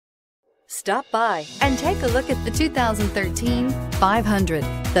Stop by and take a look at the 2013 500.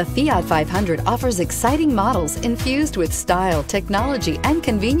 The Fiat 500 offers exciting models infused with style, technology, and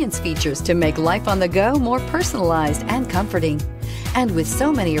convenience features to make life on the go more personalized and comforting. And with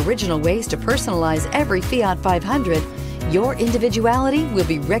so many original ways to personalize every Fiat 500, your individuality will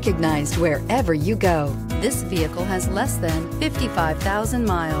be recognized wherever you go. This vehicle has less than 55,000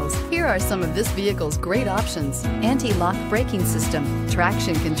 miles. Here are some of this vehicle's great options: anti-lock braking system,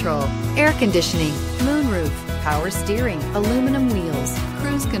 traction control, air conditioning, moonroof, power steering, aluminum wheels,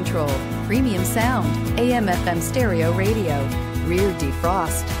 cruise control, premium sound, AM/FM stereo radio, rear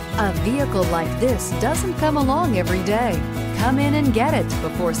defrost. A vehicle like this doesn't come along every day. Come in and get it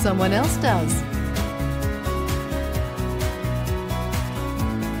before someone else does.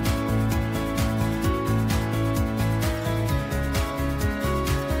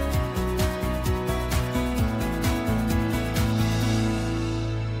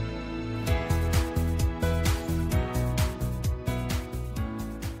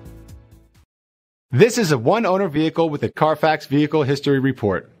 This is a one-owner vehicle with a CARFAX Vehicle History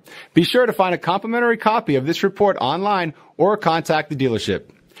Report. Be sure to find a complimentary copy of this report online or contact the dealership.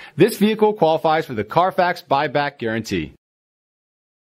 This vehicle qualifies for the CARFAX Buyback Guarantee.